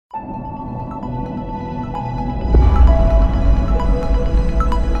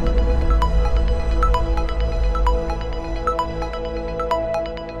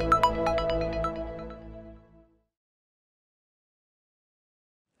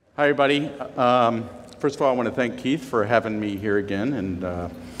Hi, everybody. First of all, I want to thank Keith for having me here again, and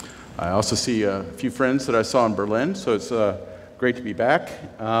I also see a few friends that I saw in Berlin, so it's great to be back.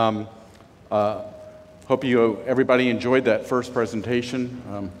 Hope everybody enjoyed that first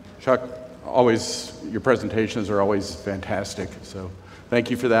presentation. Chuck, your presentations are always fantastic, so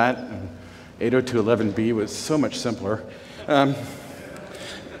thank you for that. 802.11b was so much simpler.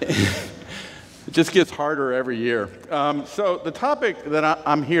 It just gets harder every year. So the topic that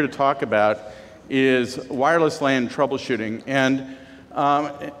I'm here to talk about is wireless LAN troubleshooting, and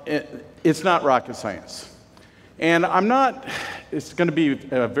it's not rocket science. And it's going to be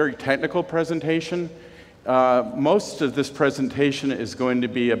a very technical presentation. Most of this presentation is going to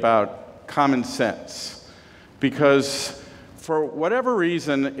be about common sense, because for whatever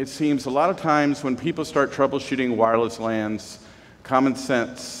reason, it seems a lot of times when people start troubleshooting wireless LANs, common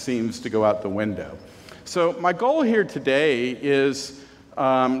sense seems to go out the window. So my goal here today is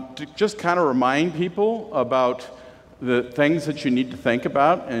to just kind of remind people about the things that you need to think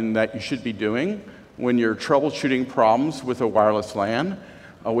about and that you should be doing when you're troubleshooting problems with a wireless LAN.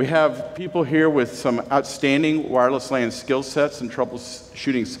 We have people here with some outstanding wireless LAN skill sets and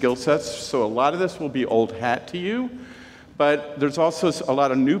troubleshooting skill sets, so a lot of this will be old hat to you, but there's also a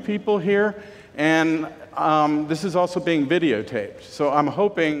lot of new people here, and this is also being videotaped. So I'm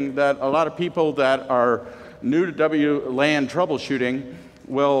hoping that a lot of people that are new to WLAN troubleshooting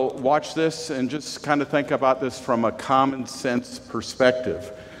will watch this and just kind of think about this from a common sense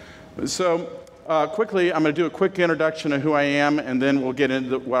perspective. So quickly, I'm going to do a quick introduction of who I am, and then we'll get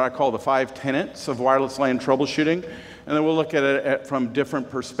into what I call the 5 tenets of wireless LAN troubleshooting, and then we'll look at it from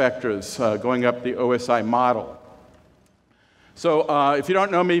different perspectives, going up the OSI model. So if you don't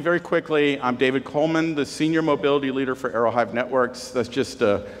know me, very quickly, I'm David Coleman, the Senior Mobility Leader for Aerohive Networks. That's just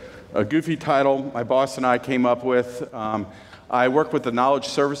a goofy title my boss and I came up with. I work with the Knowledge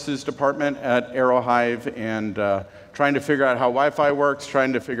Services Department at Aerohive and trying to figure out how Wi-Fi works,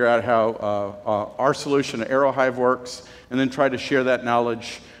 trying to figure out how our solution at Aerohive works, and then try to share that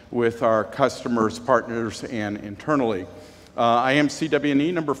knowledge with our customers, partners, and internally. I am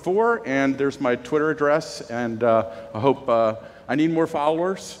CWNE number 4, and there's my Twitter address, and I hope I need more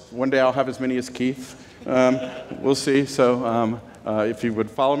followers. One day I'll have as many as Keith. We'll see. So if you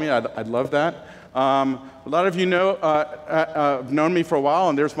would follow me, I'd love that. A lot of you have known me for a while,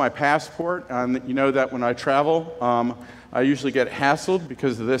 and there's my passport. And you know that when I travel, I usually get hassled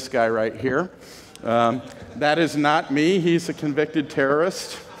because of this guy right here. That is not me. He's a convicted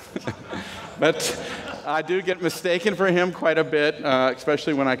terrorist. But I do get mistaken for him quite a bit,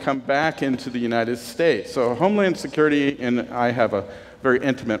 especially when I come back into the United States. So Homeland Security and I have a very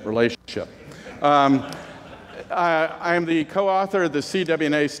intimate relationship. I am the co-author of the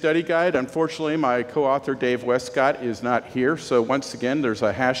CWNA study guide. Unfortunately, my co-author, Dave Westcott, is not here. So once again, there's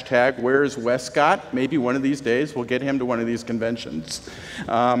a hashtag, where's Westcott? Maybe one of these days we'll get him to one of these conventions.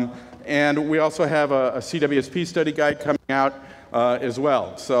 And we also have a CWSP study guide coming out as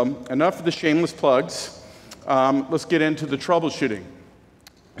well. So enough of the shameless plugs. Let's get into the troubleshooting.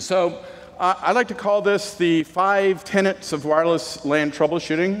 So I like to call this the 5 tenets of wireless LAN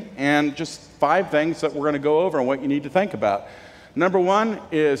troubleshooting, and just 5 things that we're going to go over and what you need to think about. Number 1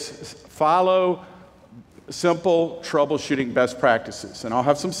 is follow simple troubleshooting best practices. And I'll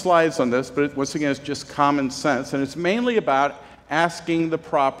have some slides on this, but once again, it's just common sense, and it's mainly about asking the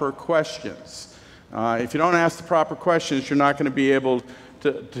proper questions. If you don't ask the proper questions, you're not going to be able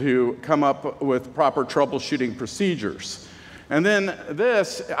to come up with proper troubleshooting procedures. And then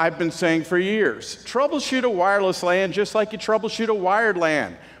this, I've been saying for years, troubleshoot a wireless LAN just like you troubleshoot a wired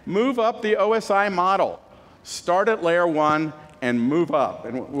LAN. Move up the OSI model. Start at layer 1 and move up.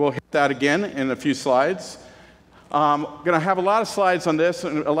 And we'll hit that again in a few slides. I'm going to have a lot of slides on this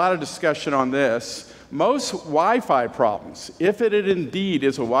and a lot of discussion on this. Most Wi-Fi problems, if it indeed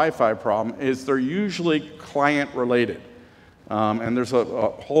is a Wi-Fi problem, they're usually client-related. And there's a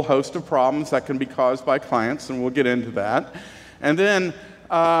whole host of problems that can be caused by clients, and we'll get into that. And then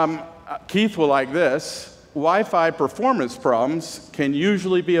Keith will like this. Wi-Fi performance problems can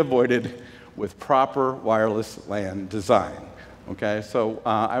usually be avoided with proper wireless LAN design. Okay, so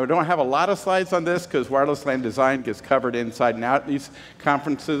I don't have a lot of slides on this because wireless LAN design gets covered inside and out at these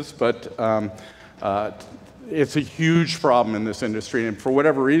conferences, but it's a huge problem in this industry, and for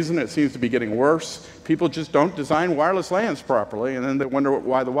whatever reason, it seems to be getting worse. People just don't design wireless LANs properly, and then they wonder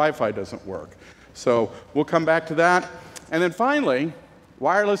why the Wi-Fi doesn't work. So we'll come back to that. And then finally,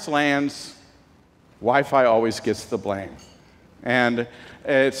 wireless LANs, Wi-Fi always gets the blame. And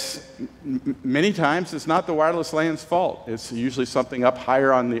many times, it's not the wireless LAN's fault. It's usually something up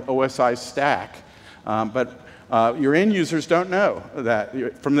higher on the OSI stack. But Your end users don't know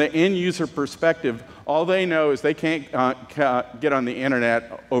that. From the end user perspective, all they know is they can't get on the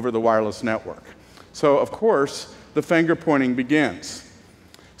internet over the wireless network. So, of course, the finger pointing begins.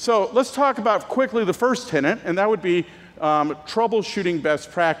 So let's talk about quickly the first tenet, and that would be troubleshooting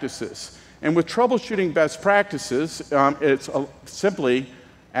best practices. And with troubleshooting best practices, it's simply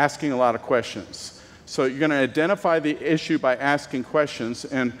asking a lot of questions. So you're going to identify the issue by asking questions,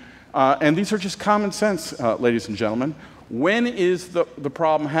 and these are just common sense, ladies and gentlemen. When is the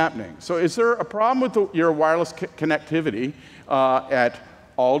problem happening? So is there a problem with your wireless connectivity at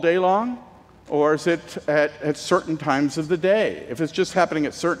all day long? Or is it at certain times of the day? If it's just happening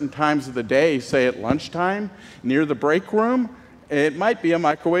at certain times of the day, say at lunchtime, near the break room, it might be a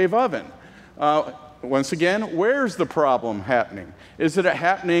microwave oven. Once again, where's the problem happening? Is it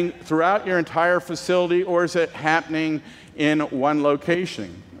happening throughout your entire facility, or is it happening in one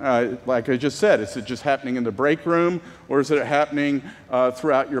location? Like I just said, is it just happening in the break room, or is it happening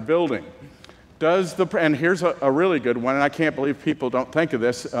throughout your building? And here's a really good one, and I can't believe people don't think of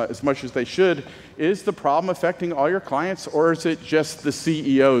this as much as they should. Is the problem affecting all your clients, or is it just the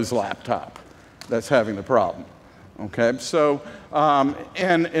CEO's laptop that's having the problem? Okay, so,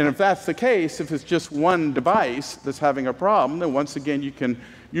 and if that's the case, if it's just one device that's having a problem, then once again, you can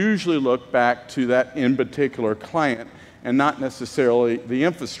usually look back to that in particular client and not necessarily the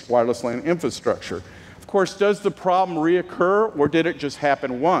wireless LAN infrastructure. Of course, does the problem reoccur, or did it just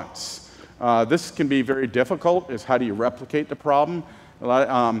happen once? This can be very difficult, is how do you replicate the problem?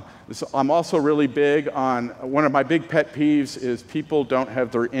 I'm also really big on, one of my big pet peeves is people don't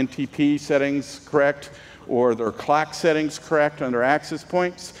have their NTP settings correct or their clock settings correct on their access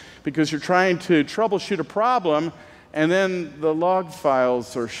points, because you're trying to troubleshoot a problem and then the log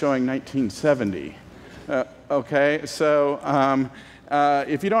files are showing 1970. Okay, so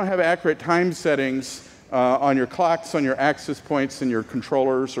if you don't have accurate time settings on your clocks, on your access points, and your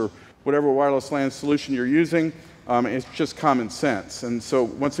controllers, or whatever wireless LAN solution you're using, it's just common sense. And so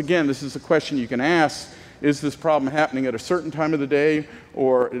once again, this is a question you can ask. Is this problem happening at a certain time of the day,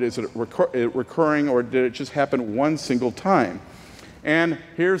 or is it recurring, or did it just happen one single time? And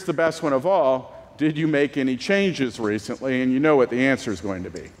here's the best one of all. Did you make any changes recently? And you know what the answer is going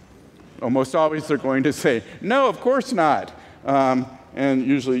to be. Almost always they're going to say, no, of course not. And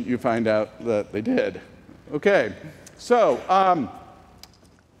usually you find out that they did. Okay, so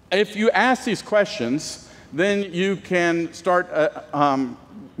if you ask these questions, then you can start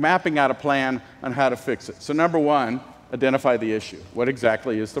mapping out a plan on how to fix it. So number one, identify the issue. What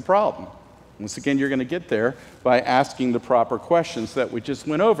exactly is the problem? Once again, you're going to get there by asking the proper questions that we just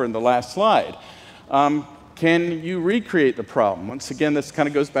went over in the last slide. Can you recreate the problem? Once again, this kind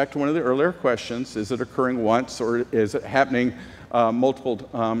of goes back to one of the earlier questions. Is it occurring once, or is it happening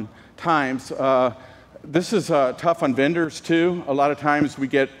multiple times? This is tough on vendors, too. A lot of times we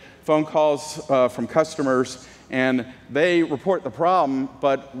get phone calls from customers, and they report the problem,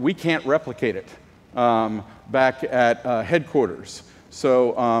 but we can't replicate it back at headquarters.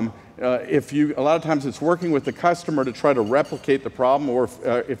 So a lot of times it's working with the customer to try to replicate the problem, or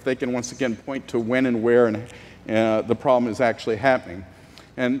if they can once again point to when and where the problem is actually happening.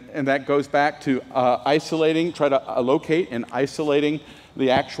 And that goes back to try to locate and isolating the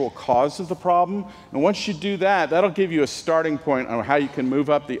actual cause of the problem. And once you do that, that'll give you a starting point on how you can move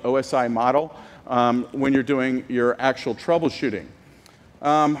up the OSI model when you're doing your actual troubleshooting.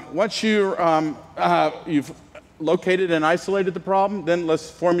 Once you've located and isolated the problem, then let's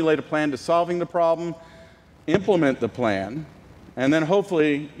formulate a plan to solving the problem, implement the plan, and then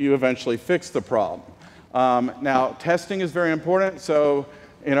hopefully you eventually fix the problem. Now, testing is very important, so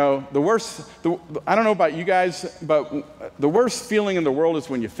you know, I don't know about you guys, but the worst feeling in the world is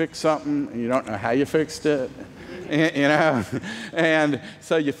when you fix something and you don't know how you fixed it. You know, and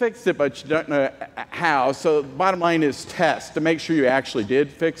so you fixed it, but you don't know how. So the bottom line is test to make sure you actually did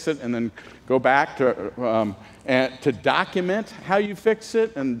fix it, and then go back to document how you fix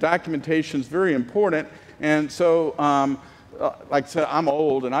it. And documentation is very important. And so, like I said, I'm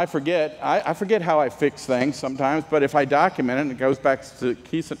old and I forget how I fix things sometimes, but if I document it, and it goes back to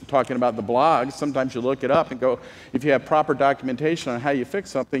Keith talking about the blogs, sometimes you look it up and go, if you have proper documentation on how you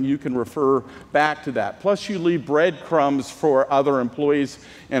fix something, you can refer back to that. Plus you leave breadcrumbs for other employees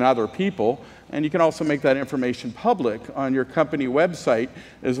and other people, and you can also make that information public on your company website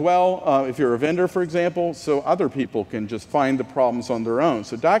as well, if you're a vendor, for example, so other people can just find the problems on their own.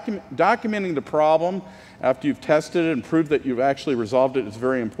 So documenting the problem after you've tested it and proved that you've actually resolved it is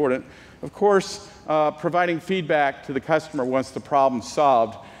very important. Of course, providing feedback to the customer once the problem's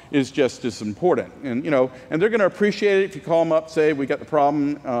solved is just as important. And, and they're going to appreciate it if you call them up, say, we got the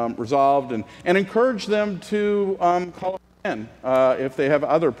problem resolved, and encourage them to call in if they have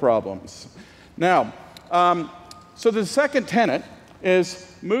other problems. Now, so the second tenet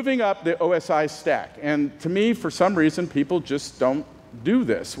is moving up the OSI stack. And to me, for some reason, people just don't do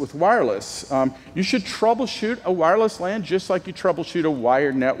this with wireless. You should troubleshoot a wireless LAN just like you troubleshoot a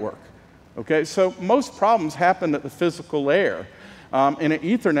wired network. Okay, so most problems happen at the physical layer. In an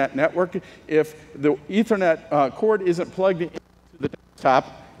Ethernet network, if the Ethernet cord isn't plugged into the desktop,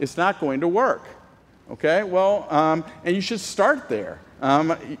 it's not going to work. Okay, well, and you should start there.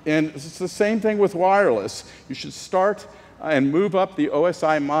 And it's the same thing with wireless. You should start and move up the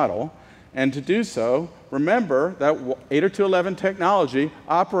OSI model. And to do so, remember that 802.11 technology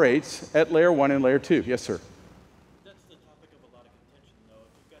operates at layer 1 and layer 2. Yes, sir? That's the topic of a lot of contention, though.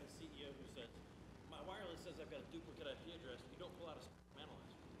 If you've got a CEO who says, my wireless says I've got a duplicate IP address, you don't pull out a spectrum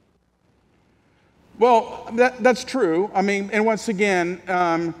analyzer. Well, that's true. I mean, and once again,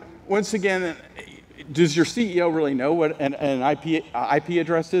 does your CEO really know what an IP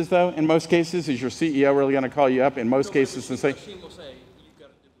address is, though? In most cases, is your CEO really going to call you up in most cases and say, machine will say, you've got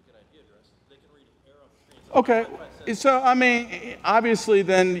a duplicate IP address. They can read an error on the screen. okay, so I mean, obviously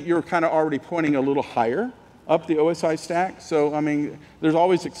then you're kind of already pointing a little higher up the OSI stack. So, I mean, there's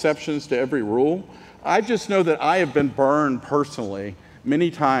always exceptions to every rule. I just know that I have been burned personally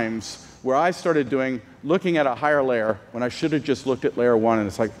many times where I started looking at a higher layer when I should have just looked at layer 1, and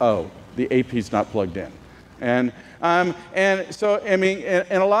it's like, oh, the AP's not plugged in. And so, I mean,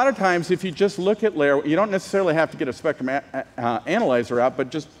 and a lot of times if you just look at layer, you don't necessarily have to get a spectrum analyzer out, but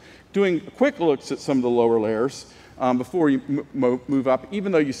just doing quick looks at some of the lower layers before you move up,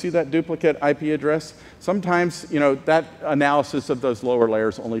 even though you see that duplicate IP address, sometimes, that analysis of those lower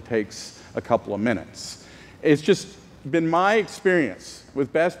layers only takes a couple of minutes. It's just been my experience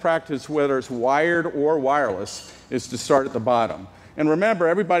with best practice, whether it's wired or wireless, is to start at the bottom. And remember,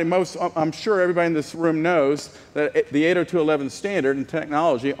 I'm sure everybody in this room knows that the 802.11 standard and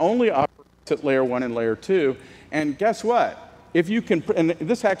technology only operates at layer 1 and layer 2. And guess what? If you can, and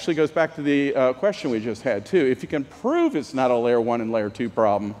this actually goes back to the question we just had too, if you can prove it's not a layer 1 and layer 2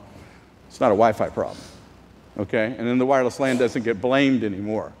 problem, it's not a Wi-Fi problem, okay? And then the wireless LAN doesn't get blamed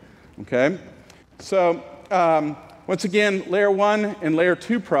anymore, okay? So, once again, layer 1 and layer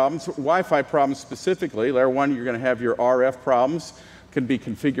 2 problems, Wi-Fi problems specifically. Layer 1, you're going to have your RF problems. Could be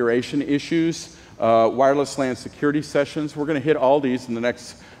configuration issues, wireless LAN security sessions. We're going to hit all these in the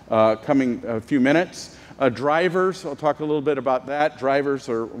next coming few minutes. Drivers, I'll talk a little bit about that. Drivers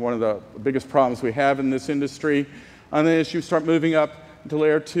are one of the biggest problems we have in this industry. And then as you start moving up to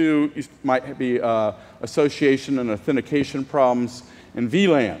layer 2, you might be association and authentication problems and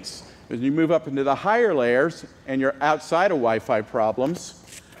VLANs. As you move up into the higher layers and you're outside of Wi-Fi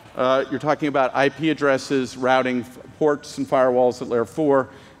problems, you're talking about IP addresses, routing, ports, and firewalls at layer 4,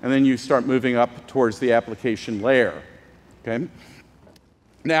 and then you start moving up towards the application layer. Okay?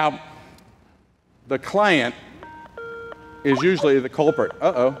 Now, the client is usually the culprit.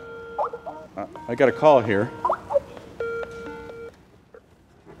 Uh-oh. I got a call here.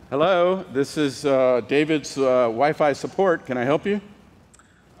 Hello, this is David's Wi-Fi support. Can I help you?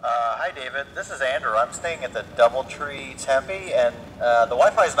 Hi, David. This is Andrew. I'm staying at the Doubletree Tempe, and the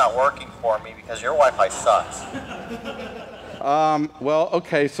Wi-Fi is not working for me because your Wi-Fi sucks. Well,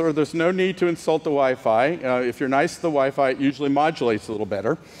 okay, so there's no need to insult the Wi-Fi. If you're nice to the Wi-Fi, it usually modulates a little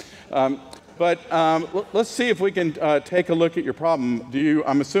better. But let's see if we can take a look at your problem.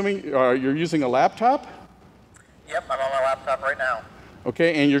 I'm assuming you're using a laptop? Yep, I'm on my laptop right now.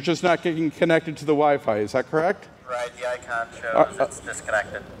 Okay, and you're just not getting connected to the Wi-Fi, is that correct? Right, the icon shows it's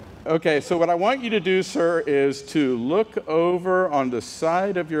disconnected. Okay, so what I want you to do, sir, is to look over on the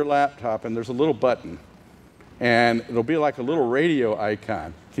side of your laptop, and there's a little button. And it'll be like a little radio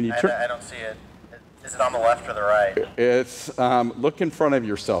icon. Can you turn? I don't see it. Is it on the left or the right? It's, look in front of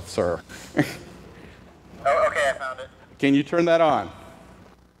yourself, sir. Oh, okay, I found it. Can you turn that on?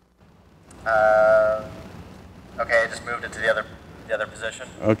 Okay, I just moved it to the other position.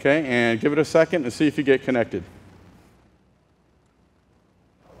 Okay, and give it a second and see if you get connected.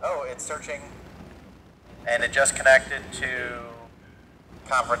 Oh, it's searching, and it just connected to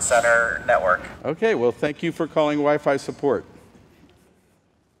Conference Center Network. Okay, well, thank you for calling Wi-Fi support.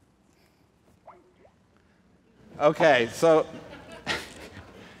 Okay, so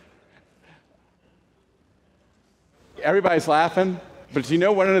everybody's laughing, but you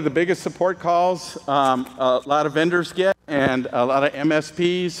know one of the biggest support calls a lot of vendors get and a lot of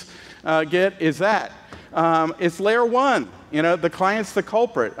MSPs get is that. It's layer 1. You know, the client's the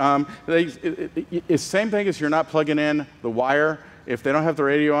culprit. It's the same thing as you're not plugging in the wire If they don't have the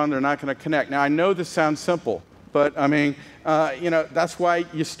radio on, they're not going to connect. Now, I know this sounds simple, but I mean, that's why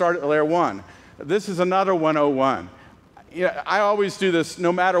you start at layer 1. This is another 101. I always do this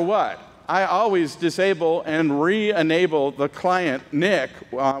no matter what. I always disable and re-enable the client NIC,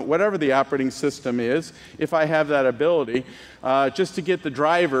 whatever the operating system is, if I have that ability, just to get the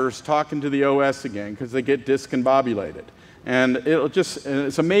drivers talking to the OS again, because they get discombobulated. And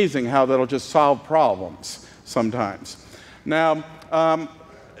it's amazing how that'll just solve problems sometimes. Now,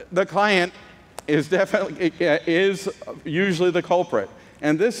 the client is usually the culprit.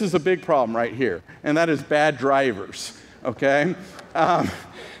 And this is a big problem right here, and that is bad drivers, okay?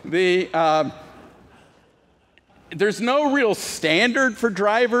 There's no real standard for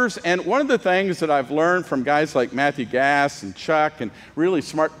drivers, and one of the things that I've learned from guys like Matthew Gass and Chuck and really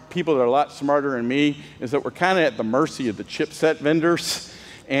smart people that are a lot smarter than me is that we're kind of at the mercy of the chipset vendors.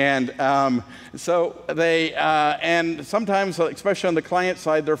 And so and sometimes, especially on the client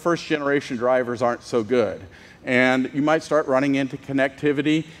side, their first generation drivers aren't so good. And you might start running into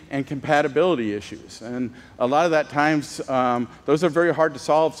connectivity and compatibility issues. And a lot of that times, those are very hard to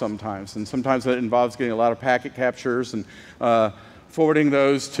solve sometimes. And sometimes that involves getting a lot of packet captures and forwarding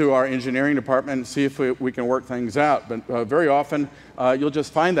those to our engineering department and see if we can work things out. But very often, you'll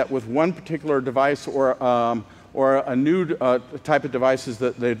just find that with one particular device or a new type of devices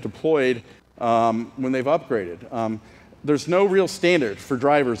that they've deployed when they've upgraded. There's no real standard for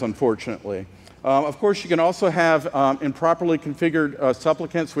drivers, unfortunately. Of course, you can also have improperly configured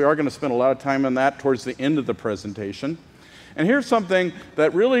supplicants. We are going to spend a lot of time on that towards the end of the presentation. And here's something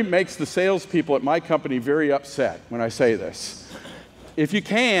that really makes the salespeople at my company very upset when I say this. If you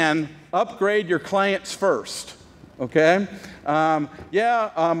can, upgrade your clients first, okay?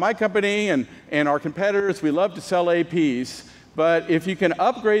 My company and our competitors, we love to sell APs. But if you can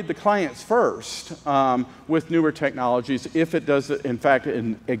upgrade the clients first with newer technologies, if it does in fact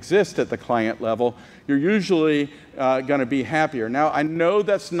exist at the client level, you're usually going to be happier. Now, I know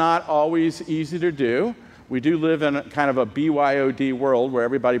that's not always easy to do. We do live in kind of a BYOD world where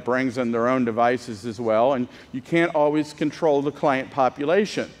everybody brings in their own devices as well, and you can't always control the client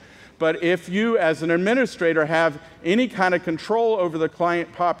population. But if you, as an administrator, have any kind of control over the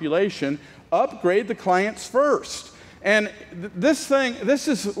client population, upgrade the clients first. And this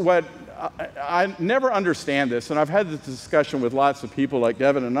is what, I never understand this, and I've had this discussion with lots of people like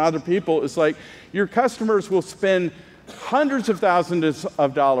Devin and other people. It's like your customers will spend hundreds of thousands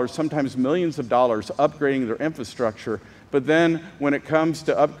of dollars, sometimes millions of dollars, upgrading their infrastructure. But then when it comes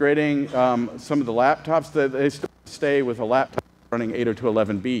to upgrading some of the laptops, they still stay with a laptop running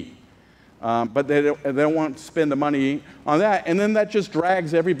 802.11b. But they don't want to spend the money on that, and then that just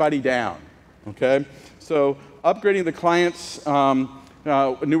drags everybody down, okay? So upgrading the clients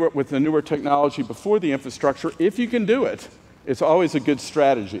with the newer technology before the infrastructure, if you can do it, it's always a good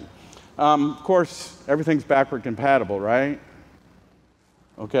strategy. Of course, everything's backward compatible, right?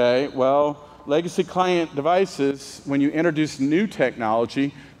 Okay, well, legacy client devices, when you introduce new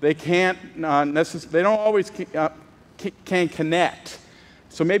technology, they can't they don't always can connect.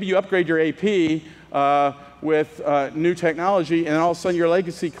 So maybe you upgrade your AP with new technology, and all of a sudden your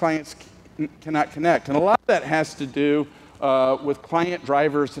legacy clients cannot connect. And a lot of that has to do with client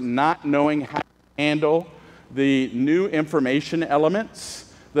drivers not knowing how to handle the new information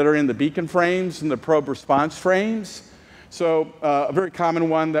elements that are in the beacon frames and the probe response frames. So a very common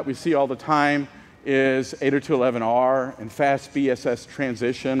one that we see all the time is 802.11r and fast BSS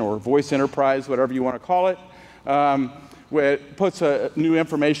transition or voice enterprise, whatever you want to call it, where it puts a new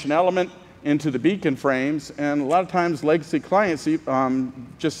information element into the beacon frames, and a lot of times legacy clients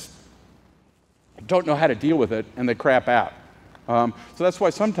just don't know how to deal with it, and they crap out. So that's why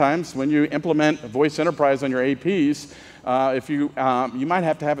sometimes when you implement voice enterprise on your APs, you might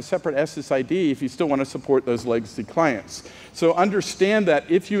have to have a separate SSID if you still want to support those legacy clients. So understand that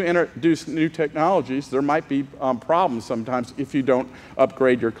if you introduce new technologies, there might be problems sometimes if you don't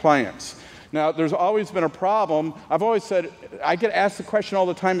upgrade your clients. Now, there's always been a problem. I've always said, I get asked the question all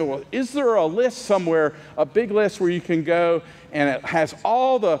the time, well, is there a list somewhere, a big list where you can go and it has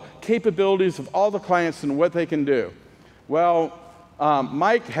all the capabilities of all the clients and what they can do? Well,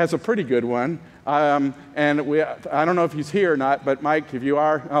 Mike has a pretty good one. And I don't know if he's here or not, but Mike, if you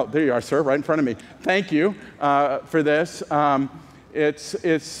are, oh, there you are, sir, right in front of me. Thank you for this. And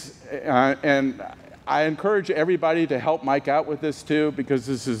I encourage everybody to help Mike out with this too, because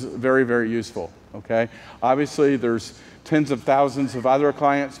this is very, very useful, okay? Obviously, there's tens of thousands of other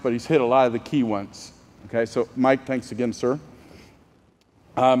clients, but he's hit a lot of the key ones, okay? So Mike, thanks again, sir.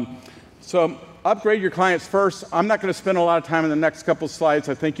 So upgrade your clients first. I'm not going to spend a lot of time in the next couple slides.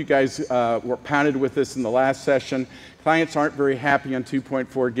 I think you guys were pounded with this in the last session. Clients aren't very happy on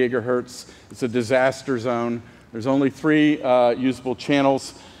 2.4 gigahertz. It's a disaster zone. There's only 3 usable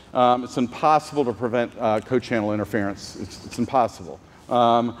channels. It's impossible to prevent co-channel interference. It's impossible.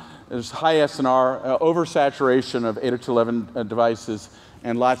 There's high SNR, oversaturation of 802.11 devices,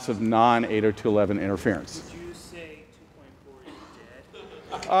 and lots of non-802.11 interference. Would you say 2.4 is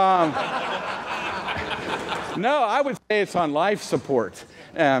dead? No, I would say it's on life support.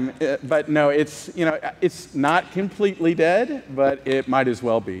 But no, it's not completely dead, but it might as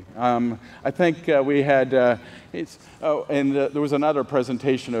well be. I think we had, there was another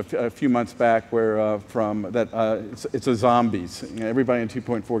presentation a few months back where it's a zombies. Everybody in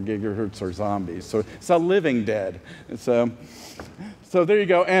 2.4 gigahertz are zombies. So it's a living dead. So there you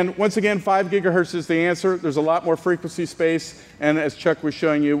go. And once again, 5 gigahertz is the answer. There's a lot more frequency space. And as Chuck was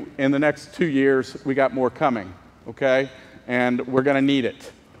showing you, in the next 2 years, we got more coming, okay? And we're going to need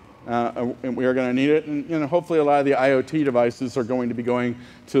it. And we are going to need it. And hopefully a lot of the IoT devices are going to be going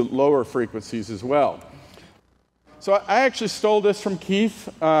to lower frequencies as well. So I actually stole this from Keith.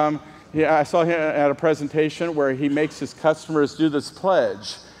 I saw him at a presentation where he makes his customers do this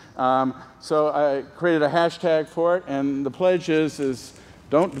pledge. So I created a hashtag for it, and the pledge is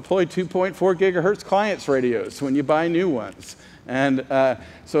don't deploy 2.4 gigahertz clients radios when you buy new ones. And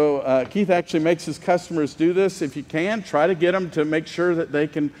so Keith actually makes his customers do this. If you can, try to get them to make sure that they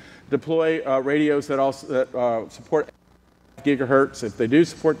can deploy radios that support gigahertz. If they do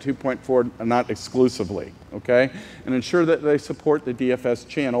support 2.4, not exclusively, okay? And ensure that they support the DFS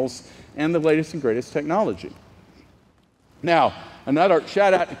channels and the latest and greatest technology. Now, another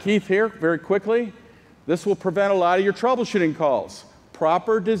shout out to Keith here, very quickly. This will prevent a lot of your troubleshooting calls.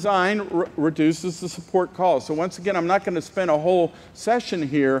 Proper design reduces the support calls. So once again, I'm not going to spend a whole session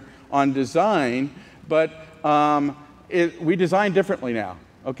here on design, but we design differently now.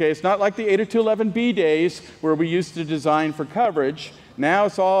 Okay, it's not like the 802.11b days where we used to design for coverage. Now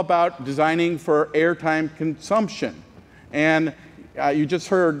it's all about designing for airtime consumption. And you just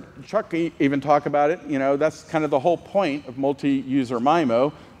heard Chuck even talk about it. That's kind of the whole point of multi-user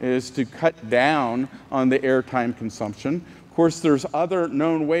MIMO, is to cut down on the airtime consumption. Of course, there's other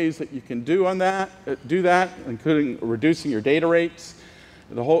known ways that you can do that, including reducing your data rates.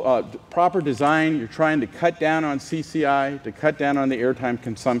 The whole proper design, you're trying to cut down on CCI, to cut down on the airtime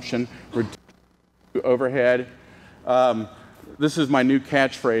consumption, reduce overhead. This is my new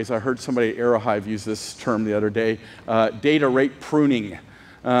catchphrase. I heard somebody at Aerohive use this term the other day, data rate pruning,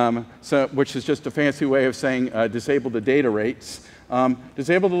 which is just a fancy way of saying disable the data rates.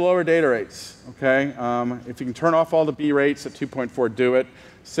 Disable the lower data rates, okay? If you can turn off all the B rates at 2.4, do it.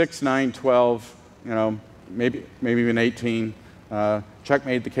 6, 9, 12, maybe even 18. Chuck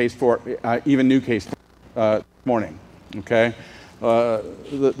made the case for it, even new case this morning, okay?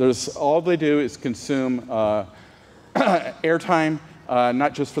 All they do is consume airtime,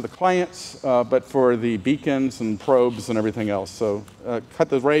 not just for the clients, but for the beacons and probes and everything else. So cut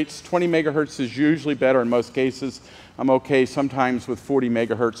the rates. 20 megahertz is usually better in most cases. I'm okay sometimes with 40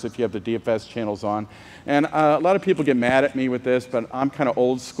 megahertz if you have the DFS channels on. And a lot of people get mad at me with this, but I'm kind of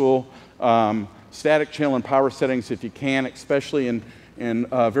old school. Static channel and power settings if you can, especially in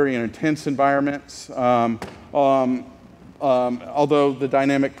very intense environments. Although the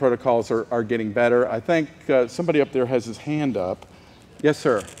dynamic protocols are getting better. I think somebody up there has his hand up. Yes,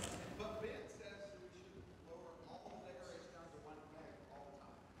 sir. But Ben says we should lower all the data rates down to 1 meg all the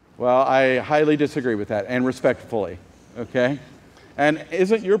time. Well, I highly disagree with that, and respectfully, okay? And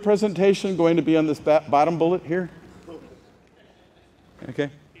isn't your presentation going to be on this bottom bullet here? Okay,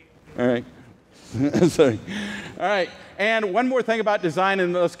 all right. Sorry. All right, and one more thing about design,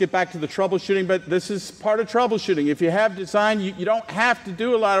 and let's get back to the troubleshooting, but this is part of troubleshooting. If you have design, you don't have to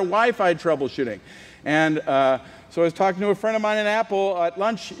do a lot of Wi-Fi troubleshooting. And so I was talking to a friend of mine in Apple at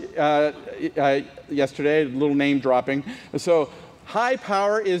lunch yesterday, a little name dropping. So high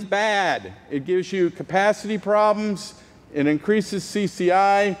power is bad. It gives you capacity problems. It increases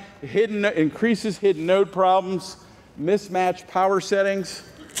CCI, increases hidden node problems, mismatched power settings.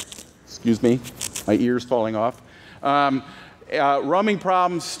 Excuse me, my ear's falling off. Roaming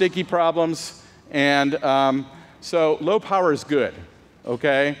problems, sticky problems, and so low power is good,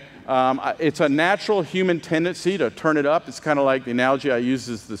 okay? It's a natural human tendency to turn it up. It's kind of like the analogy I use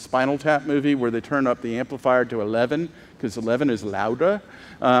is the Spinal Tap movie where they turn up the amplifier to 11 because 11 is louder.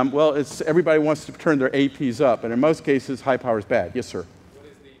 Well, everybody wants to turn their APs up, and in most cases, high power is bad. Yes, sir? What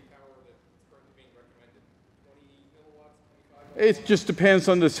is the power that's currently being recommended? 20 milliwatts, It just depends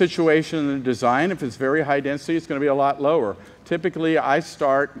on the situation and the design. If it's very high density, it's going to be a lot lower. Typically, I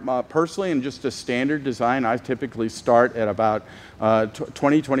start, personally, in just a standard design, I typically start at about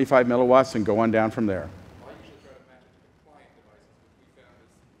 20, 25 milliwatts and go on down from there. Well, I usually try to match it to client devices, which we found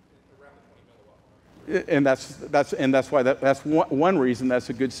is around the 20 milliwatt mark. And that's why that's one reason that's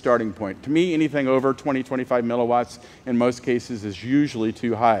a good starting point. To me, anything over 20, 25 milliwatts in most cases is usually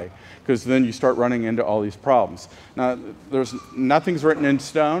too high, because then you start running into all these problems. Now, nothing's written in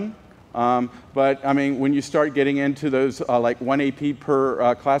stone, but I mean, when you start getting into those like 1 AP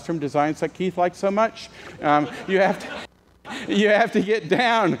per classroom designs that Keith likes so much, you have to get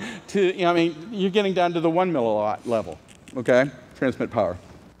down to, I mean, you're getting down to the 1 milliwatt level, okay? Transmit power.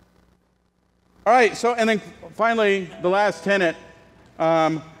 All right, so, and then finally, the last tenet,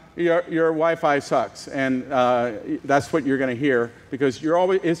 your Wi-Fi sucks, and that's what you're going to hear, because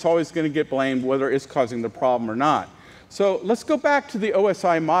it's always going to get blamed whether it's causing the problem or not. So let's go back to the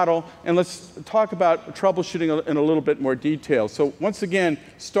OSI model, and let's talk about troubleshooting in a little bit more detail. So once again,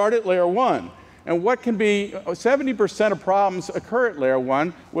 start at layer 1. And what can be 70% of problems occur at layer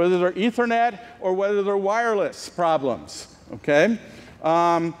 1, whether they're Ethernet or whether they're wireless problems, okay?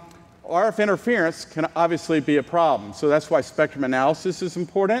 RF interference can obviously be a problem. So that's why spectrum analysis is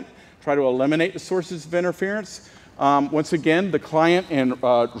important. Try to eliminate the sources of interference. Once again, the client and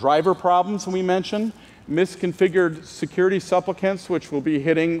driver problems we mentioned. Misconfigured security supplicants, which we'll be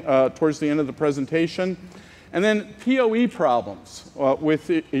hitting towards the end of the presentation. And then PoE problems with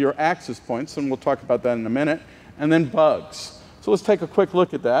your access points, and we'll talk about that in a minute. And then bugs. So let's take a quick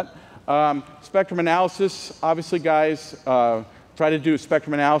look at that. Spectrum analysis, obviously, guys, try to do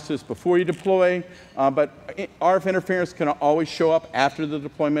spectrum analysis before you deploy, but RF interference can always show up after the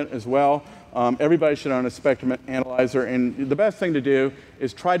deployment as well. Everybody should own a spectrum analyzer, and the best thing to do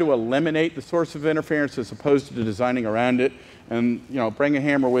is try to eliminate the source of interference as opposed to designing around it, and bring a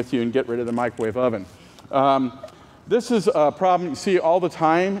hammer with you and get rid of the microwave oven. This is a problem you see all the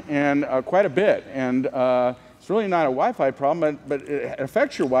time, and quite a bit, and it's really not a Wi-Fi problem, but it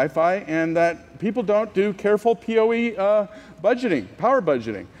affects your Wi-Fi, and that people don't do careful PoE budgeting, power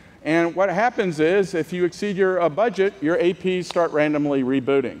budgeting. And what happens is, if you exceed your budget, your APs start randomly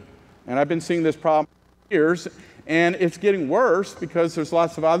rebooting. And I've been seeing this problem for years, and it's getting worse because there's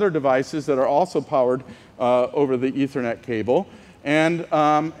lots of other devices that are also powered over the Ethernet cable. And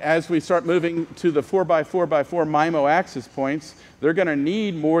as we start moving to the 4x4x4 MIMO access points, they're going to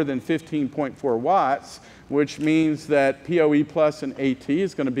need more than 15.4 watts, which means that PoE plus and AT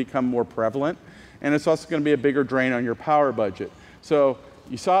is going to become more prevalent, and it's also going to be a bigger drain on your power budget. So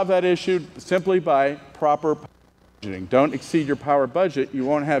you solve that issue simply by proper budgeting. Don't exceed your power budget. You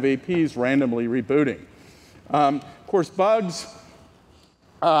won't have APs randomly rebooting. Of course, bugs,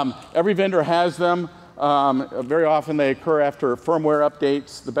 every vendor has them. Very often they occur after firmware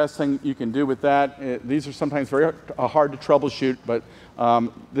updates. The best thing you can do with that, these are sometimes very hard to troubleshoot, but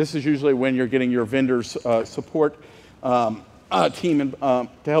this is usually when you're getting your vendor's support team to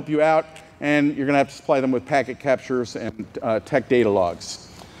help you out, and you're going to have to supply them with packet captures and tech data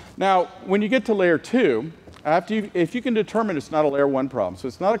logs. Now, when you get to layer 2, if you can determine it's not a layer 1 problem, so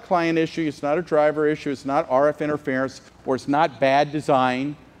it's not a client issue, it's not a driver issue, it's not RF interference, or it's not bad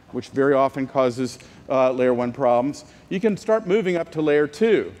design, which very often causes layer 1 problems, you can start moving up to layer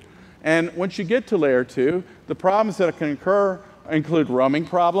 2. And once you get to layer 2, the problems that can occur include roaming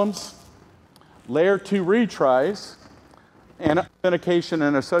problems, layer 2 retries, and authentication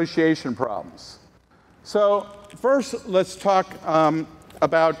and association problems. So first, let's talk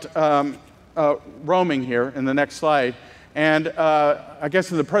about roaming here in the next slide. And I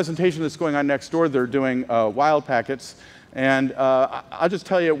guess in the presentation that's going on next door, they're doing wild packets. And I'll just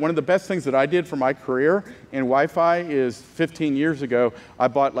tell you, one of the best things that I did for my career in Wi-Fi is 15 years ago, I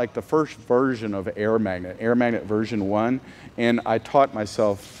bought like the first version of AirMagnet version 1, and I taught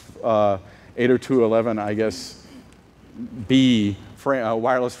myself 802.11, I guess, B,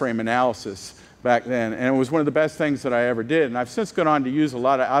 wireless frame analysis back then. And it was one of the best things that I ever did. And I've since gone on to use a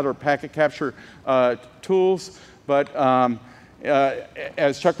lot of other packet capture tools, but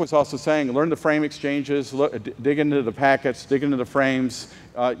as Chuck was also saying, learn the frame exchanges, dig into the packets, dig into the frames.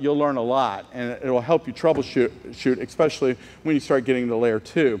 You'll learn a lot, and it will help you troubleshoot, especially when you start getting to layer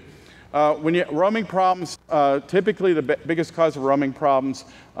 2. Roaming problems, typically the biggest cause of roaming problems,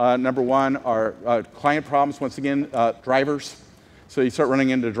 number 1, are client problems. Once again, drivers. So you start running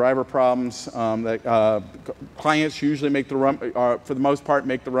into driver problems. Clients usually make for the most part,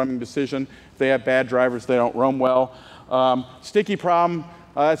 make the roaming decision. If they have bad drivers, they don't roam well. Sticky problem,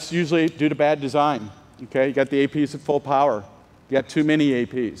 that's usually due to bad design. Okay, you got the APs at full power. You got too many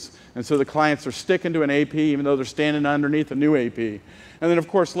APs. And so the clients are sticking to an AP even though they're standing underneath a new AP. And then, of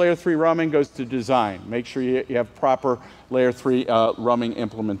course, layer 3 roaming goes to design. Make sure you have proper layer 3 roaming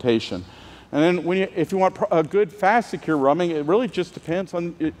implementation. And then if you want a good, fast, secure roaming, it really just depends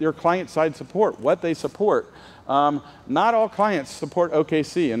on your client-side support, what they support. Not all clients support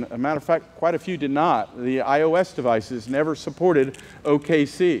OKC, and as a matter of fact, quite a few did not. The iOS devices never supported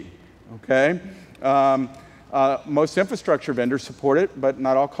OKC, okay? Most infrastructure vendors support it, but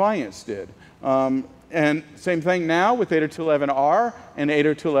not all clients did. And same thing now with 802.11r and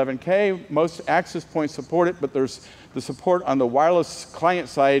 802.11k. Most access points support it, but there's the support on the wireless client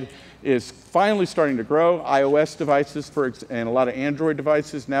side is finally starting to grow. iOS devices and a lot of Android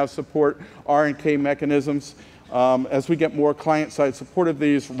devices now support R and K mechanisms. As we get more client-side support of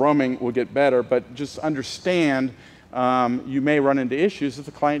these, roaming will get better, but just understand you may run into issues if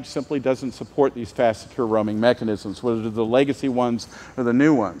the client simply doesn't support these fast, secure roaming mechanisms, whether they're the legacy ones or the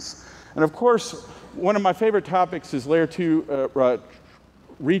new ones. And of course, one of my favorite topics is layer 2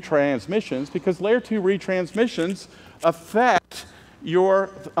 retransmissions, because layer 2 retransmissions affect your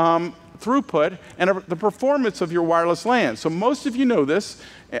throughput and the performance of your wireless LAN. So most of you know this.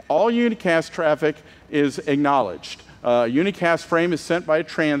 All unicast traffic is acknowledged. Unicast frame is sent by a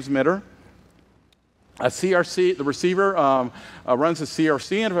transmitter. A CRC, the receiver runs a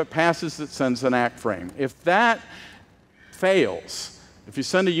CRC, and if it passes, it sends an ACK frame. If that fails, if you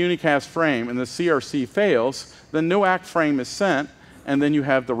send a unicast frame and the CRC fails, then no ACK frame is sent, and then you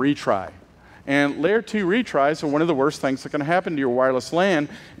have the retry. And layer 2 retries are one of the worst things that can happen to your wireless LAN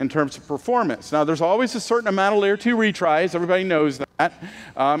in terms of performance. Now, there's always a certain amount of layer 2 retries. Everybody knows that.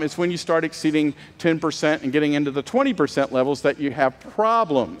 It's when you start exceeding 10% and getting into the 20% levels that you have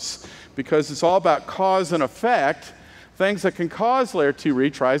problems, because it's all about cause and effect. Things that can cause layer 2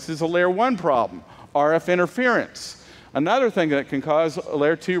 retries is a layer 1 problem, RF interference. Another thing that can cause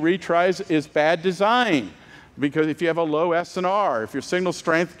layer 2 retries is bad design. Because if you have a low SNR, if your signal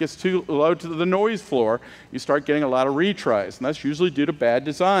strength gets too low to the noise floor, you start getting a lot of retries, and that's usually due to bad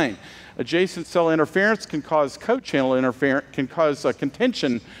design. Adjacent cell interference can cause co-channel interference, can cause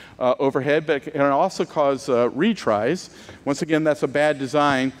contention overhead, but it can also cause retries. Once again, that's a bad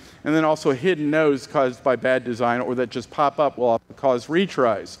design. And then also a hidden node caused by bad design or that just pop up will cause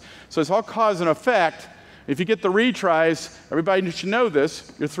retries. So it's all cause and effect. If you get the retries, everybody should know this,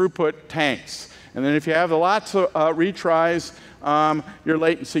 your throughput tanks. And then if you have lots of retries, your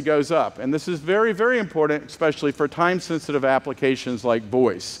latency goes up. And this is very, very important, especially for time-sensitive applications like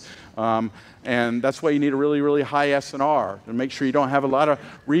voice. And that's why you need a really, really high SNR to make sure you don't have a lot of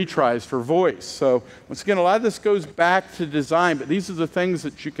retries for voice. So once again, a lot of this goes back to design, but these are the things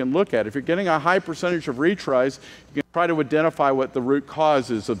that you can look at. If you're getting a high percentage of retries, you can try to identify what the root cause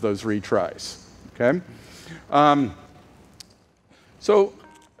is of those retries. Okay?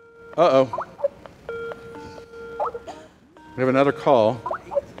 We have another call.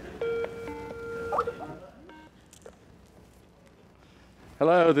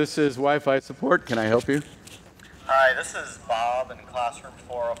 Hello, this is Wi-Fi support. Can I help you? Hi, this is Bob in classroom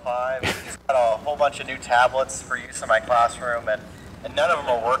 405. I've got a whole bunch of new tablets for use in my classroom, and none of them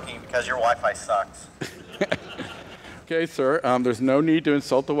are working because your Wi-Fi sucks. Okay, sir. There's no need to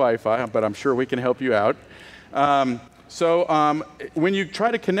insult the Wi-Fi, but I'm sure we can help you out. When you try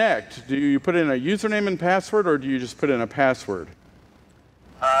to connect, do you put in a username and password, or do you just put in a password?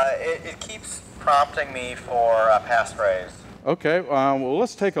 It keeps prompting me for a passphrase. Okay, well,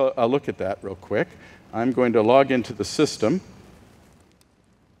 let's take a look at that real quick. I'm going to log into the system,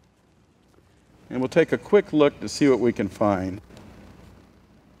 and we'll take a quick look to see what we can find.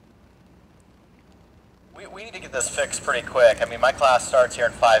 We need to get this fixed pretty quick. I mean, my class starts here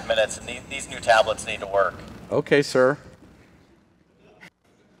in 5 minutes, and these new tablets need to work. Okay, sir.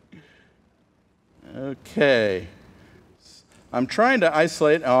 Okay. I'm trying to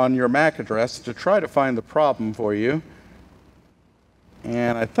isolate on your MAC address to try to find the problem for you.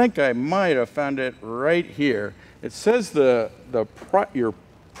 And I think I might have found it right here. It says your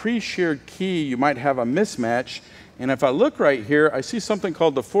pre-shared key, you might have a mismatch. And if I look right here, I see something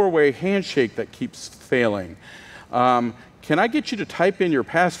called the four-way handshake that keeps failing. Can I get you to type in your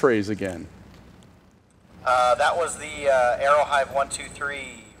passphrase again? That was the Arrowhive123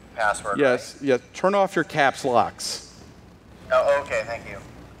 password, Yes, right? yes. Turn off your caps locks. Oh, okay, thank you.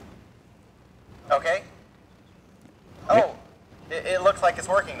 Okay. Oh, it looks like it's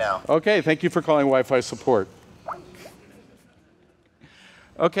working now. Okay, thank you for calling Wi-Fi support.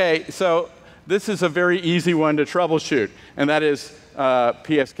 Okay, so this is a very easy one to troubleshoot, and that is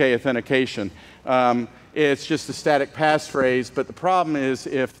PSK authentication. It's just a static passphrase, but the problem is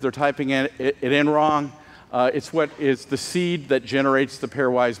if they're typing it in wrong, It's what is the seed that generates the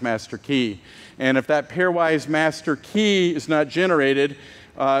pairwise master key. And if that pairwise master key is not generated,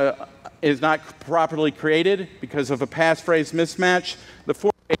 is not properly created because of a passphrase mismatch, the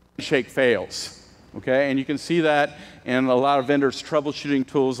four-way handshake fails. Okay, and you can see that in a lot of vendors' troubleshooting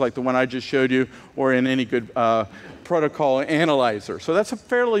tools like the one I just showed you, or in any good protocol analyzer. So that's a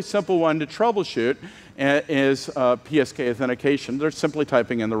fairly simple one to troubleshoot, is PSK authentication. They're simply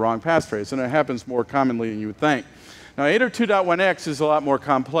typing in the wrong passphrase, and it happens more commonly than you would think. Now, 802.1x is a lot more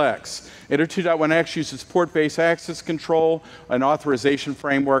complex. 802.1x uses port-based access control, an authorization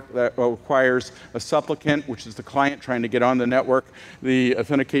framework that requires a supplicant, which is the client trying to get on the network, the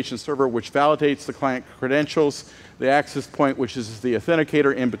authentication server, which validates the client credentials, the access point, which is the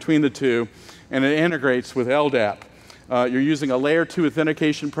authenticator in between the two, and it integrates with LDAP. You're using a layer 2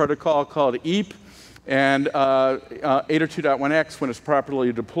 authentication protocol called EAP, and 802.1x, when it's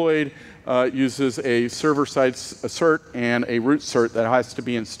properly deployed, uses a server-side cert and a root cert that has to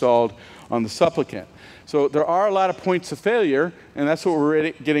be installed on the supplicant. So there are a lot of points of failure, and that's what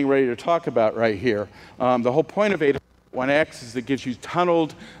we're getting ready to talk about right here. The whole point of 802.1x is it gives you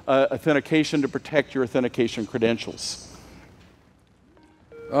tunneled authentication to protect your authentication credentials.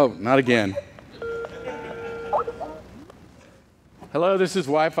 Oh, not again. Hello, this is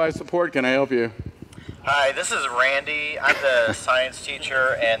Wi-Fi support. Can I help you? Hi, this is Randy. I'm the science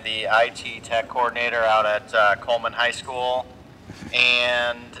teacher and the IT tech coordinator out at Coleman High School.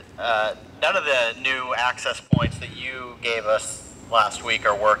 And none of the new access points that you gave us last week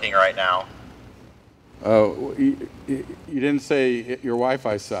are working right now. Oh, you didn't say your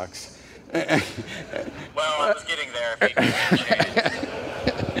Wi-Fi sucks. Well, I was getting there if you can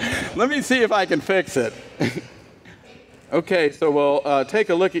change. Let me see if I can fix it. Okay, so we'll take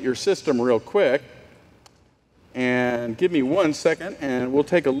a look at your system real quick. And give me 1 second, and we'll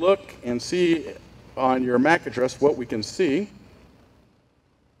take a look and see on your MAC address what we can see.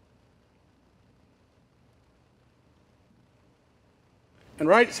 And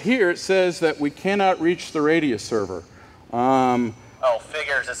right here it says that we cannot reach the Radius server. Oh,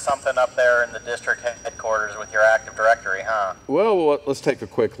 figures it's something up there in the district headquarters with your Active Directory, huh? Well, let's take a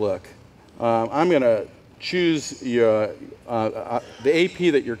quick look. I'm going to choose your, the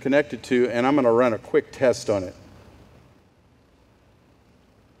AP that you're connected to, and I'm going to run a quick test on it.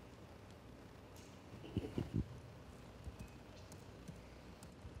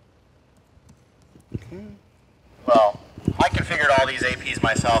 Well, I configured all these APs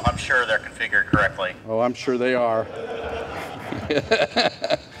myself. I'm sure they're configured correctly. Oh, I'm sure they are.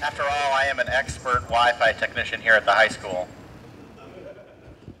 After all, I am an expert Wi-Fi technician here at the high school.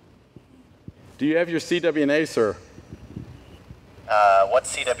 Do you have your CWNA, sir?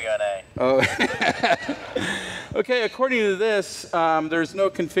 What's CWNA? Oh. Okay, according to this, there's no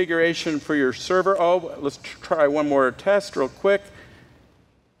configuration for your server. Oh, let's try one more test real quick.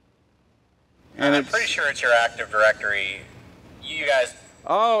 And I'm pretty sure it's your Active Directory. You guys...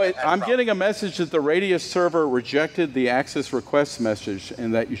 Oh, I'm getting a message that the Radius server rejected the access request message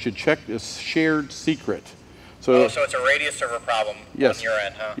and that you should check this shared secret. So, so it's a Radius server problem yes, on your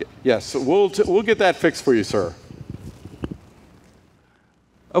end, huh? Yes, so we'll get that fixed for you, sir.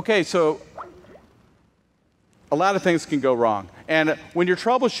 Okay, so a lot of things can go wrong. And when you're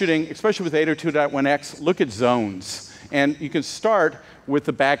troubleshooting, especially with 802.1x, look at zones. And you can start with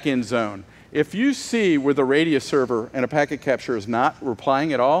the back-end zone. If you see where the Radius server and a packet capture is not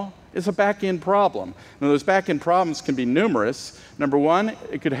replying at all, it's a back-end problem. Now, those back-end problems can be numerous. Number one,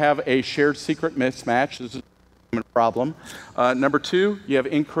 it could have a shared secret mismatch. This is a problem. Number two, you have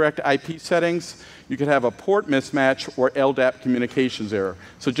incorrect IP settings. You could have a port mismatch or LDAP communications error.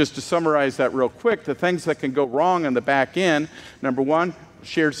 So just to summarize that real quick, the things that can go wrong on the back end, number one,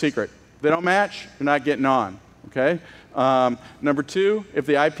 shared secret. If they don't match, you're not getting on, okay? Number two, if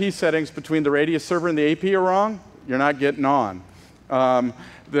the IP settings between the Radius server and the AP are wrong, you're not getting on.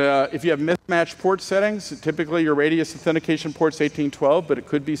 If you have mismatched port settings, typically your Radius authentication port's 1812, but it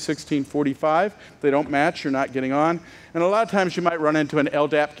could be 1645. If they don't match, you're not getting on. And a lot of times you might run into an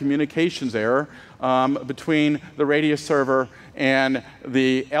LDAP communications error between the Radius server and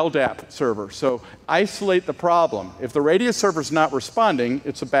the LDAP server. So isolate the problem. If the Radius server's not responding,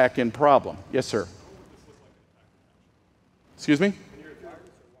 it's a back-end problem. Yes, sir? Excuse me?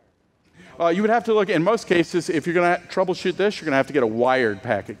 You would have to look, in most cases, if you're going to troubleshoot this, you're going to have to get a wired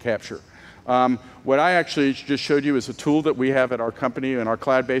packet capture. What I actually just showed you is a tool that we have at our company and our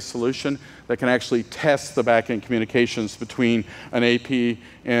cloud-based solution that can actually test the back-end communications between an AP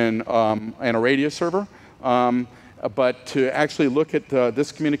and a Radius server. But to actually look at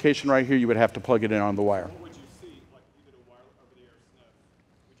this communication right here, you would have to plug it in on the wire. What would you see, like you did a wire over-the-air sniff?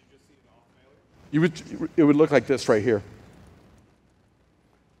 Would you just see an off failure? it would look like this right here.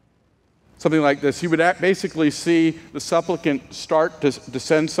 Something like this. You would basically see the supplicant start to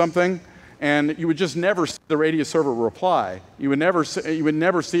send something, and you would just never see the radio server reply. You would never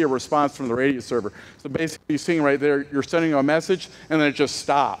see a response from the radio server. So basically, you're seeing right there, you're sending a message, and then it just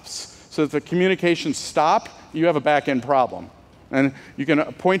stops. So if the communications stop, you have a back-end problem. And you can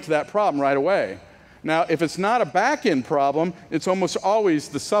point to that problem right away. Now, if it's not a back-end problem, it's almost always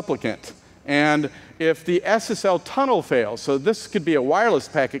the supplicant. And if the SSL tunnel fails, so this could be a wireless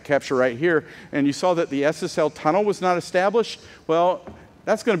packet capture right here, and you saw that the SSL tunnel was not established, well,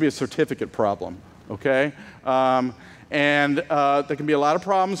 that's going to be a certificate problem, okay? There can be a lot of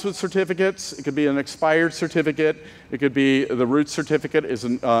problems with certificates. It could be an expired certificate. It could be the root certificate is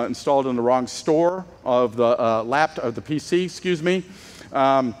installed in the wrong store of the of the PC, excuse me.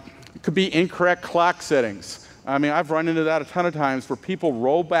 It could be incorrect clock settings. I mean, I've run into that a ton of times where people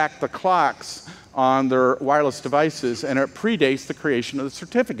roll back the clocks on their wireless devices, and it predates the creation of the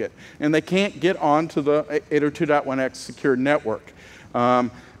certificate, and they can't get onto the 802.1x secure network.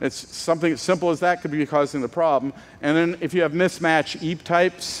 It's something as simple as that could be causing the problem. And then if you have mismatched EAP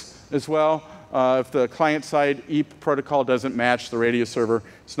types as well, if the client-side EAP protocol doesn't match the radio server,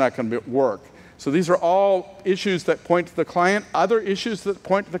 it's not going to work. So these are all issues that point to the client. Other issues that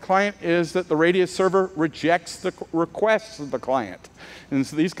point to the client is that the radio server rejects the requests of the client. And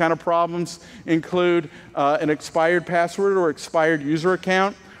so these kind of problems include an expired password or expired user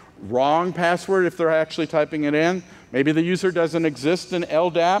account, wrong password if they're actually typing it in. Maybe the user doesn't exist in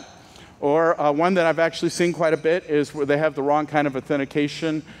LDAP, or one that I've actually seen quite a bit is where they have the wrong kind of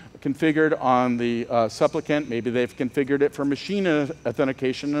authentication configured on the supplicant. Maybe they've configured it for machine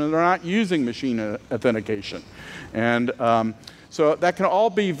authentication and they're not using machine authentication. And so that can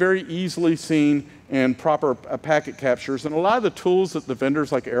all be very easily seen in proper packet captures. And a lot of the tools that the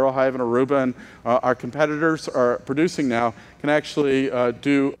vendors like Aerohive and Aruba and our competitors are producing now can actually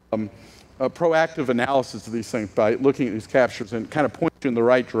do a proactive analysis of these things by looking at these captures and kind of point you in the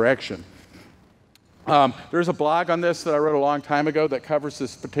right direction. There's a blog on this that I wrote a long time ago that covers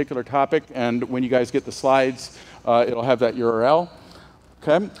this particular topic, and when you guys get the slides, it'll have that URL.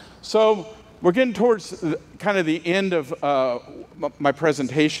 Okay, so we're getting towards kind of the end of my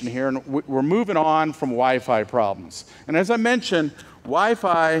presentation here, and we're moving on from Wi-Fi problems. And as I mentioned,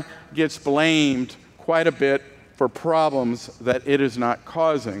 Wi-Fi gets blamed quite a bit for problems that it is not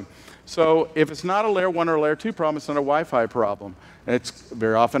causing. So if it's not a layer 1 or layer 2 problem, it's not a Wi-Fi problem. It's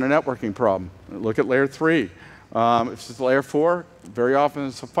very often a networking problem. Look at layer 3. If it's layer 4, very often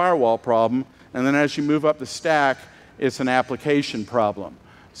it's a firewall problem. And then as you move up the stack, it's an application problem.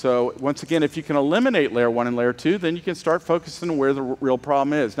 So once again, if you can eliminate layer 1 and layer 2, then you can start focusing on where the real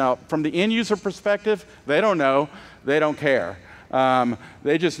problem is. Now, from the end user perspective, they don't know. They don't care.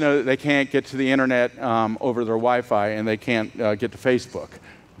 They just know that they can't get to the internet over their Wi-Fi, and they can't get to Facebook.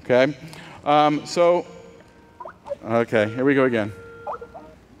 Okay? Okay, here we go again.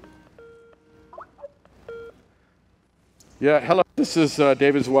 Yeah, hello. This is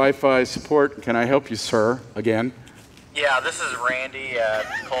David's Wi-Fi support. Can I help you, sir? Again. Yeah, this is Randy at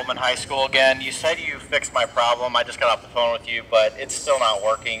Coleman High School again. You said you fixed my problem. I just got off the phone with you, but it's still not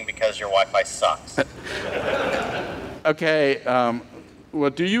working because your Wi-Fi sucks. Okay.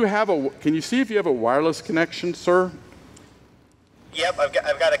 Well, do you have a? Can you see if you have a wireless connection, sir? Yep,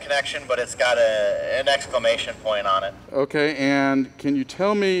 I've got a connection, but it's got an exclamation point on it. Okay, and can you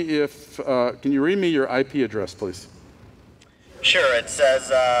tell me if, can you read me your IP address, please? Sure, it says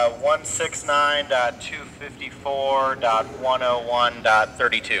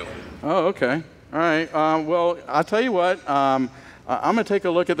 169.254.101.32. Oh, okay. All right. Well, I'll tell you what, I'm going to take a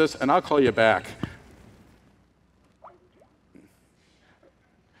look at this, and I'll call you back.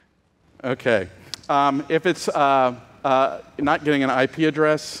 Okay. If it's not getting an IP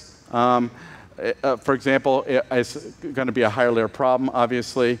address, for example, it's going to be a higher layer problem,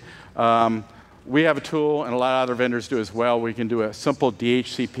 obviously. We have a tool, and a lot of other vendors do as well. We can do a simple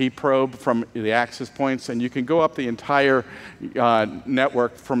DHCP probe from the access points, and you can go up the entire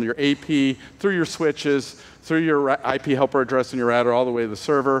network from your AP, through your switches, through your IP helper address in your router, all the way to the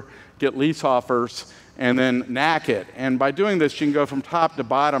server, get lease offers, and then NAC it. And by doing this, you can go from top to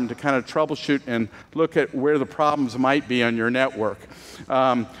bottom to kind of troubleshoot and look at where the problems might be on your network.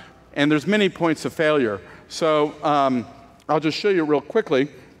 And there's many points of failure. So I'll just show you real quickly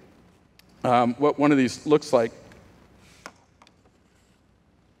what one of these looks like.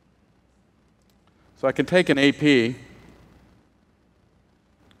 So I can take an AP.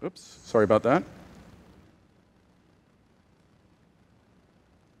 Oops, sorry about that.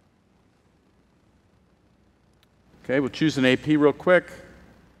 Okay, we'll choose an AP real quick.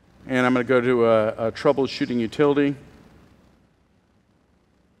 And I'm going to go to a troubleshooting utility.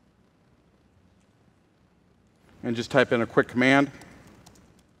 And just type in a quick command.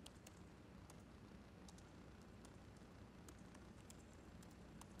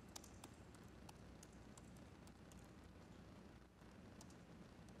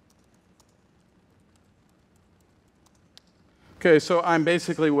 Okay, so I'm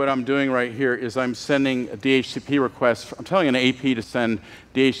basically what I'm doing right here is I'm sending a DHCP request. I'm telling an AP to send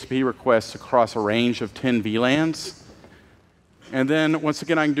DHCP requests across a range of 10 VLANs. And then once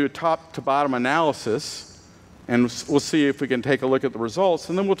again, I can do a top to bottom analysis, and we'll see if we can take a look at the results,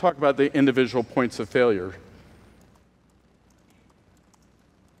 and then we'll talk about the individual points of failure.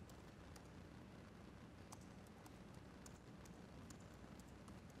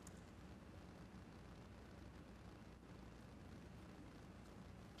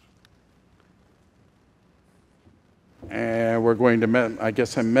 And we're going to, I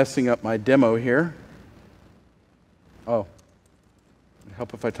guess I'm messing up my demo here. Oh, it'd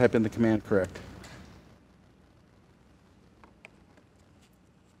help if I type in the command correct.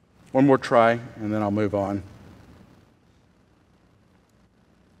 One more try, and then I'll move on.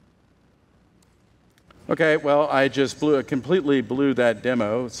 Okay, well, I just completely blew that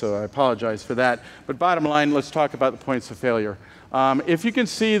demo, so I apologize for that. But bottom line, let's talk about the points of failure. If you can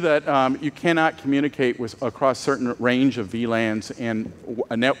see that you cannot communicate across certain range of VLANs and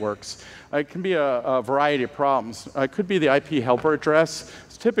networks, it can be a variety of problems. It could be the IP helper address.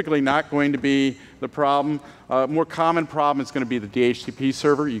 It's typically not going to be the problem. More common problem is going to be the DHCP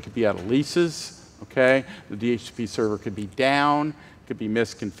server. You could be out of leases, okay? The DHCP server could be down, could be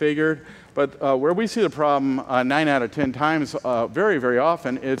misconfigured. But where we see the problem 9 out of 10 times, very, very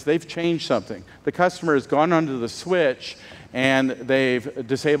often, is they've changed something. The customer has gone under the switch and they've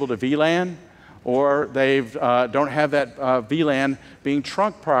disabled a VLAN, or they don't have that VLAN being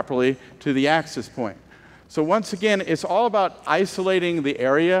trunked properly to the access point. So once again, it's all about isolating the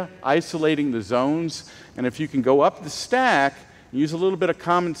area, isolating the zones, and if you can go up the stack, use a little bit of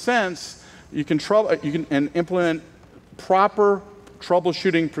common sense, you can implement proper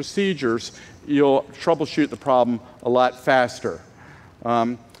troubleshooting procedures, you'll troubleshoot the problem a lot faster.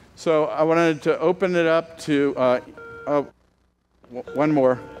 So I wanted to open it up to one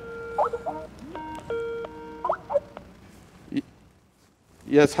more.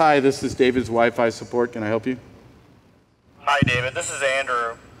 Yes, hi, this is David's Wi-Fi support. Can I help you? Hi, David. This is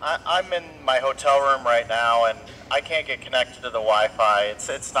Andrew. I'm in my hotel room right now, and I can't get connected to the Wi-Fi.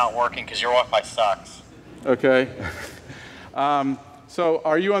 It's not working because your Wi-Fi sucks. Okay. So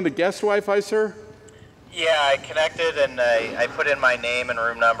are you on the guest Wi-Fi, sir? Yeah, I connected, and I put in my name and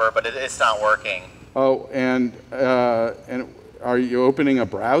room number, but it's not working. Oh, and are you opening a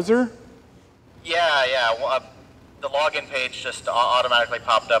browser? Yeah. Well, the login page just automatically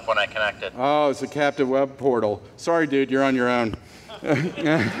popped up when I connected. Oh, it's a captive web portal. Sorry, dude, you're on your own.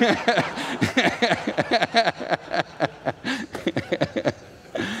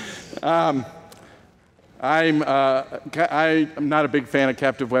 I'm not a big fan of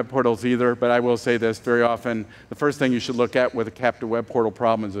captive web portals either, but I will say this very often. The first thing you should look at with a captive web portal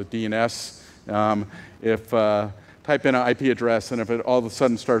problem is a DNS. Type in an IP address, and if it all of a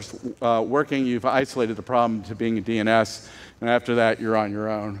sudden starts working, you've isolated the problem to being a DNS, and after that, you're on your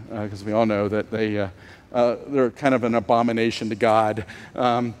own, because we all know that they're kind of an abomination to God.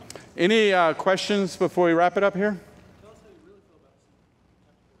 Any questions before we wrap it up here?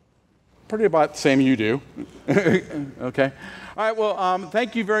 Pretty about the same you do. Okay. All right, well,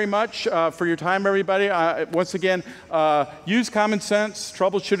 thank you very much for your time, everybody. Once again, use common sense.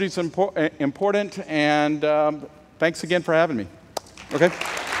 Troubleshooting is important, and thanks again for having me. Okay.